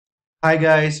Hi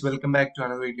guys, welcome back to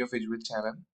another video of Educate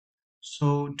channel.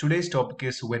 So today's topic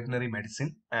is veterinary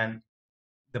medicine and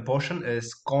the portion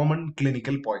is common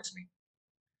clinical poisoning.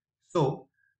 So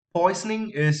poisoning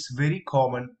is very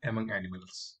common among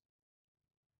animals.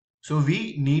 So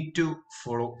we need to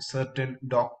follow certain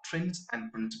doctrines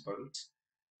and principles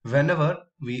whenever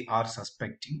we are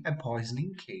suspecting a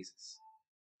poisoning cases.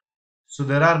 So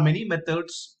there are many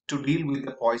methods to deal with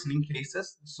the poisoning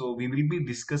cases. So we will be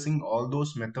discussing all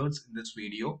those methods in this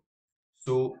video.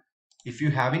 So if you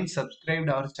haven't subscribed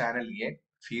our channel yet,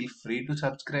 feel free to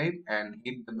subscribe and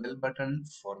hit the bell button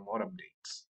for more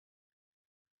updates.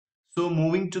 So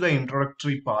moving to the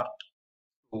introductory part,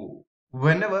 so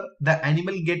whenever the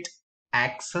animal get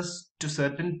access to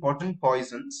certain potent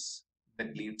poisons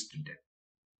that leads to death.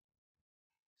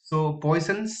 So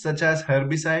poisons such as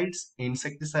herbicides,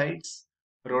 insecticides,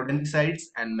 rodenticides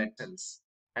and metals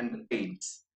and the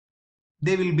paints,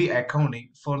 they will be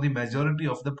accounting for the majority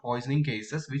of the poisoning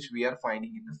cases which we are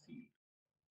finding in the field.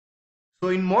 So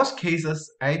in most cases,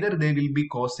 either they will be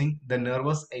causing the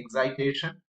nervous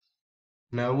excitation,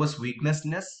 nervous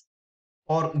weakness,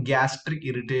 or gastric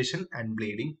irritation and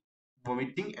bleeding,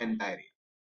 vomiting and diarrhea.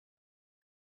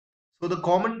 So the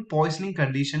common poisoning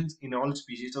conditions in all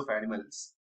species of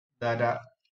animals that are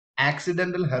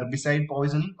accidental herbicide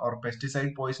poisoning or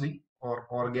pesticide poisoning or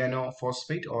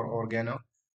organophosphate or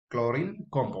organochlorine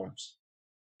compounds.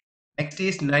 Next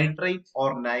is nitrite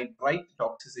or nitrite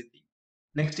toxicity.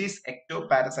 Next is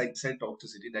ectoparasiticides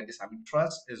toxicity, that is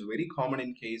amitraz, is very common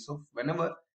in case of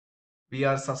whenever we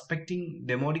are suspecting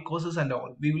demodicosis and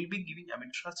all, we will be giving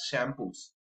amitraz shampoos.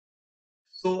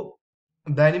 So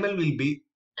the animal will be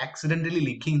accidentally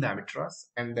leaking the amitraz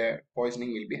and the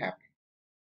poisoning will be happening.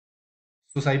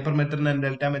 So cypermethrin and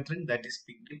deltamethrin, that is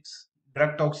pig tips.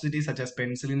 Drug toxicity such as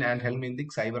penicillin and helminthic,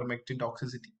 ivermectin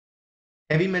toxicity.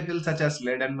 Heavy metals such as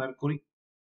lead and mercury.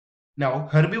 Now,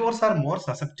 herbivores are more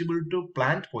susceptible to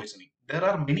plant poisoning. There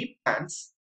are many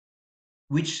plants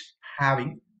which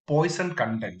having poison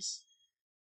contents.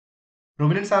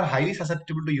 Ruminants are highly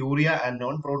susceptible to urea and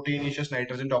non-proteinaceous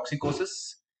nitrogen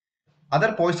toxicosis.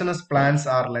 Other poisonous plants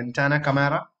are Lantana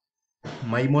camara,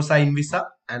 Mimosa invisa,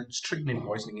 and strychnine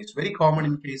poisoning. It's very common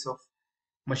in case of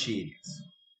mushy areas.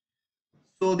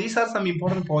 So these are some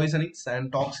important poisonings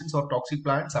and toxins or toxic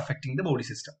plants affecting the body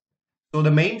system. So the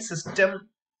main system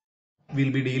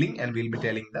will be dealing and will be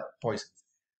telling the poisons.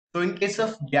 So in case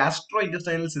of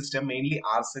gastrointestinal system, mainly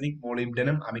arsenic,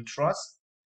 molybdenum, amitraz,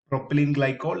 propylene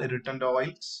glycol, irritant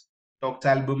oils,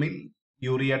 toxalbumin,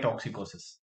 urea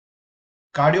toxicosis.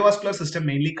 Cardiovascular system,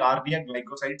 mainly cardiac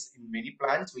glycosides in many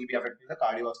plants will be affecting the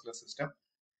cardiovascular system.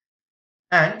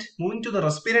 And moving to the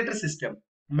respiratory system,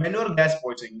 manure gas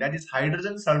poisoning, that is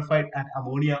hydrogen sulfide and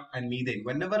ammonia and methane.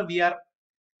 Whenever we are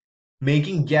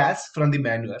making gas from the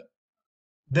manure,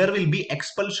 there will be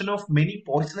expulsion of many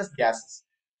poisonous gases.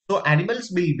 So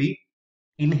animals will be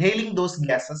inhaling those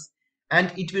gases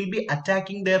and it will be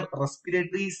attacking their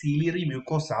respiratory ciliary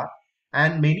mucosa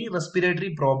and many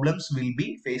respiratory problems will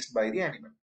be faced by the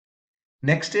animal.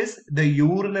 Next is the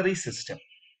urinary system.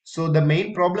 So the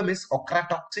main problem is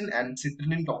ochratoxin and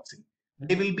citrulline toxin.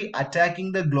 They will be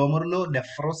attacking the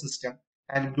glomerulonephro system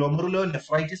and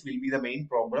glomerulonephritis will be the main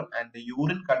problem and the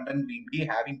urine content will be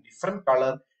having different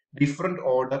color, different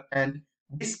odor and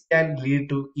this can lead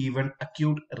to even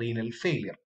acute renal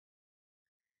failure.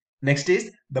 Next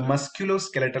is the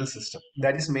musculoskeletal system.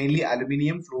 That is mainly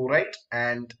aluminium fluoride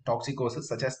and toxicosis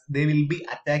such as they will be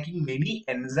attacking many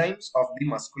enzymes of the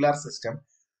muscular system.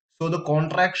 So the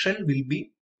contraction will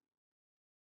be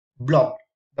blocked.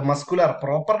 The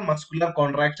proper muscular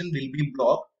contraction will be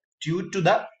blocked due to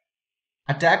the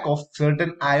attack of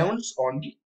certain ions on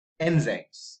the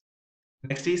enzymes.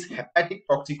 Next is hepatic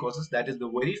toxicosis. That is the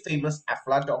very famous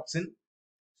aflatoxin.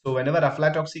 So whenever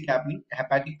aflatoxic happening,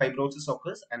 hepatic fibrosis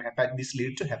occurs and this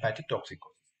leads to hepatic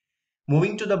toxicosis.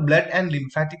 Moving to the blood and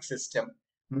lymphatic system,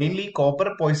 mainly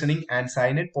copper poisoning and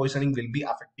cyanide poisoning will be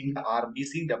affecting the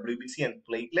RBC, WBC and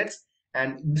platelets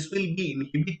and this will be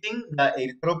inhibiting the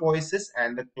erythropoiesis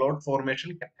and the clot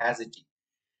formation capacity.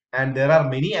 And there are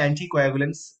many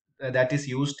anticoagulants that is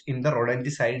used in the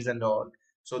rodenticides and all.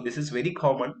 So this is very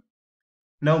common.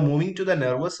 Now moving to the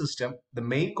nervous system, the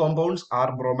main compounds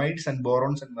are bromides and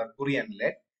borons and mercury and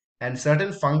lead. And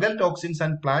certain fungal toxins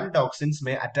and plant toxins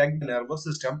may attack the nervous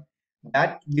system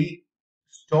that will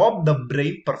stop the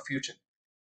brain perfusion.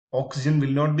 Oxygen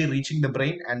will not be reaching the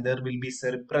brain and there will be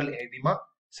cerebral edema,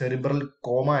 cerebral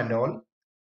coma and all.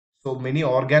 So many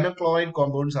organochlorine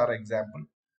compounds are example.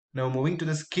 Now moving to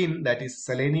the skin, that is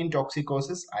selenium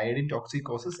toxicosis, iodine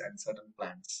toxicosis and certain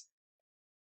plants.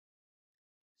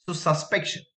 So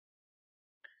suspicion.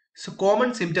 So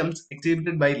common symptoms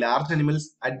exhibited by large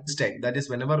animals at this time, that is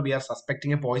whenever we are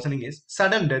suspecting a poisoning, is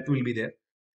sudden death will be there,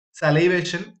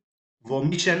 salivation,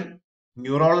 vomition,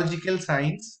 neurological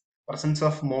signs, presence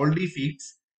of moldy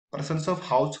feeds, presence of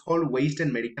household waste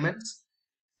and medicaments,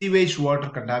 sewage water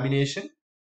contamination,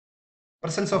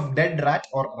 presence of dead rat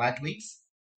or rat waste,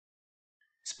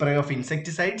 spray of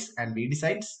insecticides and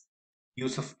weedicides,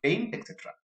 use of paint,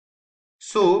 etc.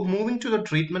 So moving to the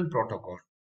treatment protocol,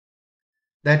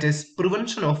 that is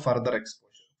prevention of further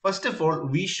exposure. First of all,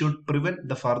 we should prevent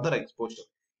the further exposure.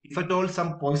 If at all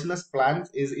some poisonous plant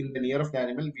is in the near of the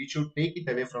animal, we should take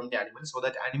it away from the animal so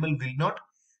that animal will not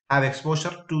have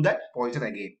exposure to that poison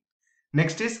again.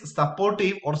 Next is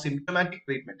supportive or symptomatic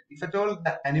treatment. If at all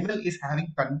the animal is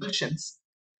having convulsions,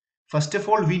 first of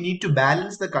all we need to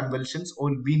balance the convulsions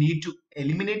or we need to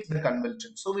eliminate the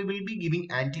convulsions. So we will be giving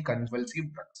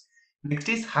anticonvulsive drugs. Next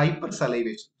is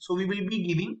hypersalivation. So we will be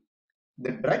giving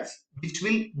the drugs which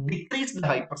will decrease the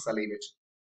hypersalivation,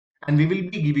 and we will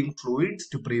be giving fluids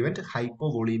to prevent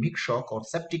hypovolemic shock or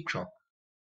septic shock.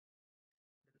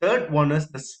 Third one is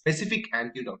the specific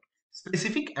antidote.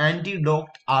 Specific antidote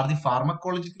are the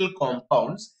pharmacological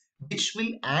compounds which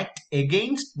will act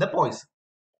against the poison.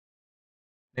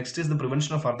 Next is the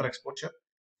prevention of further exposure.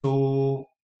 So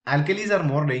alkalis are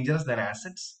more dangerous than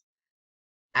acids.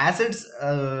 Acids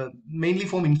mainly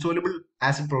form insoluble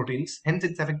acid proteins, hence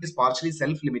its effect is partially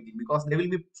self-limiting because they will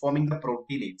be forming the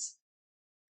proteinates.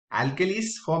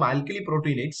 Alkalis form alkali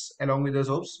proteinates along with the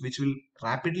soaps, which will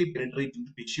rapidly penetrate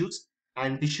into tissues,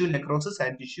 and tissue necrosis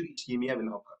and tissue ischemia will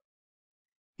occur.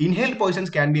 Inhaled poisons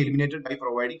can be eliminated by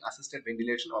providing assisted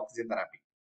ventilation oxygen therapy.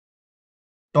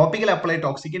 Topical applied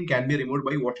toxicant can be removed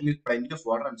by washing with plenty of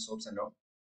water and soaps and all.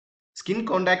 Skin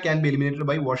contact can be eliminated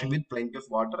by washing with plenty of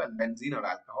water and benzene or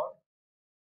alcohol.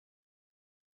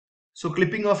 So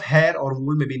clipping of hair or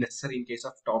wool may be necessary in case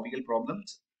of topical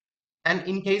problems. And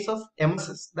in case of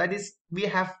emesis, that is, we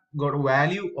have got a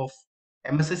value of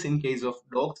emesis in case of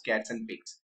dogs, cats, and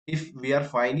pigs if we are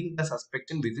finding the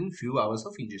suspectant within few hours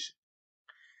of ingestion.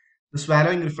 The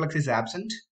swallowing reflex is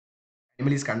absent.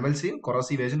 Animal is convulsive,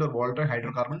 corrosive agent or volatile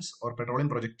hydrocarbons or petroleum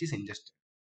project is ingested.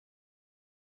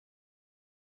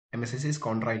 Emesis is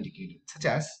contraindicated, such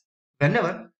as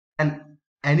whenever an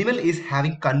animal is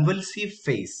having convulsive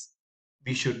phase,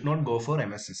 we should not go for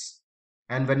emesis.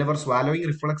 And whenever swallowing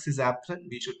reflex is absent,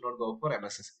 we should not go for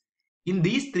emesis. In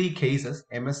these three cases,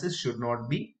 emesis should not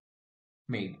be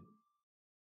made.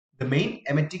 The main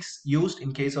emetics used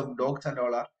in case of dogs and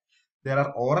all are, there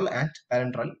are oral and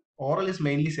parenteral. Oral is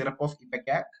mainly syrup of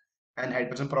ipecac and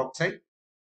hydrogen peroxide.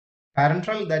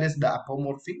 Parenteral, that is the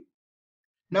apomorphine.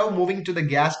 Now moving to the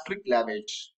gastric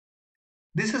lavage.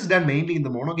 This is done mainly in the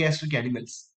monogastric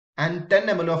animals, and 10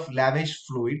 ml of lavage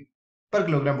fluid per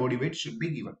kilogram body weight should be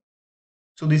given.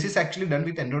 So this is actually done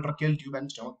with endotracheal tube and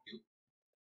stomach tube.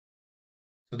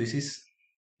 So this is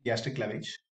gastric lavage.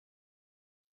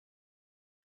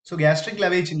 So gastric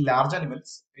lavage in large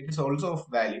animals, it is also of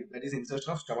value, that is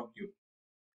insertion of stomach tube.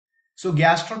 So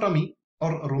gastrotomy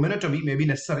or ruminotomy may be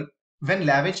necessary when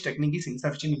lavage technique is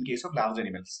insufficient in case of large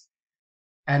animals.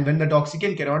 And when the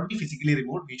toxicant cannot be physically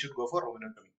removed, we should go for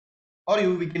ruminotomy.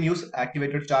 Or we can use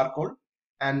activated charcoal,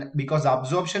 and because the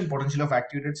absorption potential of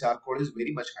activated charcoal is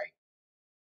very much high.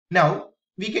 Now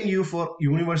we can use for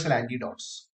universal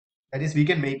antidotes. That is, we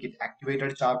can make it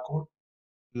activated charcoal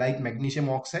like magnesium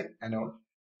oxide and all.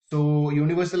 So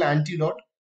universal antidote,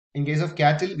 in case of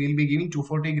cattle, we'll be giving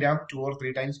 240 gram 2 or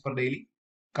 3 times per daily.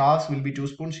 Calves will be 2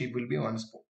 spoons, sheep will be 1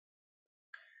 spoon.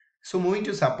 So moving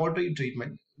to supportive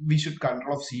treatment, we should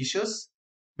control of seizures,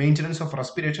 maintenance of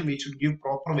respiration, we should give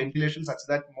proper ventilation such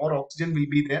that more oxygen will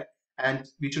be there, and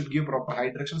we should give proper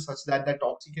hydration such that that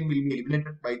oxygen will be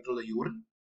eliminated by through the urine.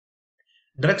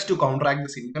 Drugs to counteract the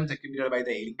symptoms exhibited by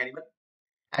the ailing animal.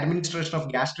 Administration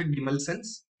of gastric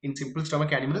demulcents in simple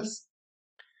stomach animals.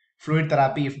 Fluid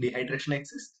therapy if dehydration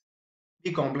exists.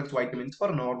 The complex vitamins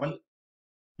for normal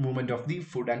movement of the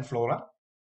food and flora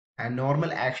and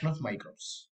normal action of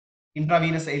microbes.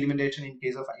 Intravenous elimination in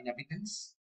case of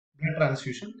inhabitants. Blood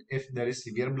transfusion if there is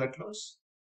severe blood loss.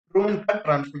 Rumen cut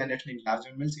transplantation in large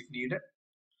animals if needed.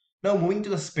 Now moving to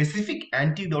the specific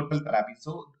antidotal therapy.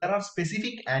 So there are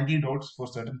specific antidotes for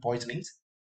certain poisonings.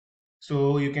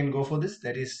 So you can go for this.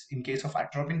 That is, in case of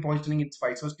atropine poisoning, it's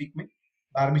physostigmine.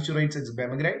 Barbiturates, it's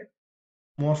bemegride.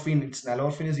 Morphine, it's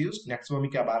nalorphine is used. Nux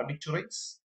vomica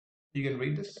barbiturates. You can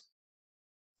read this.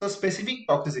 So specific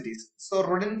toxicities. So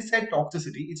rodenticide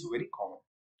toxicity is very common.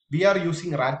 We are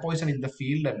using rat poison in the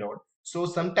field and all. So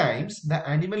sometimes the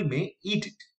animal may eat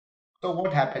it. So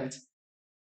what happens?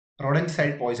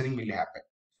 Rodenticide poisoning will happen.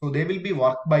 So they will be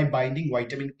worked by binding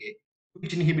vitamin K.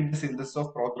 which inhibit the synthesis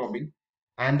of prothrombin,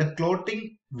 and the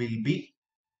clotting will be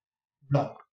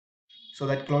blocked. So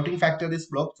that clotting factor is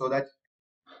blocked, so that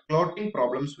clotting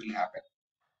problems will happen.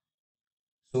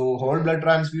 So whole blood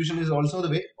transfusion is also the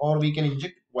way, or we can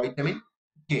inject vitamin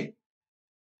K.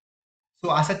 So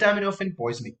acetaminophen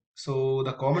poisoning. So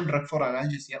the common drug for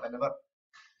analgesia whenever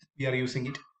we are using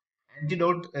it,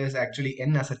 antidote is actually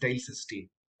N-acetylcysteine.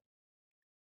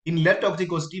 In left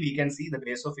toxicity, we can see the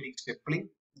basophilic stippling.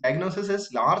 Diagnosis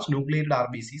is large nucleated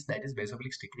RBCs, that is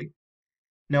basophilic stippling.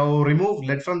 Now remove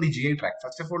lead from the GI tract.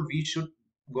 First of all, we should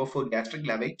go for gastric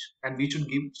lavage and we should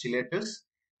give chelators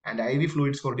and IV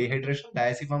fluids for dehydration,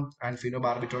 diazepam and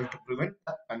phenobarbital to prevent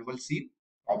the convulsive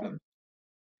problem.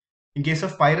 In case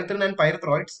of pyrethrin and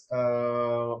pyrethroids,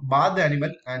 bath the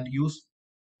animal and use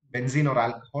benzene or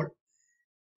alcohol.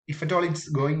 If at all it's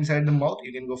going inside the mouth,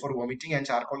 you can go for vomiting and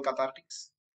charcoal cathartics.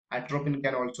 Atropine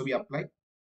can also be applied.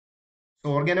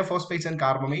 So organophosphates and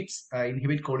carbamates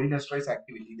inhibit cholinesterase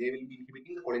activity. They will be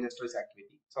inhibiting the cholinesterase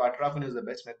activity. So atropine is the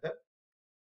best method.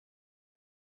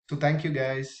 So thank you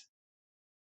guys.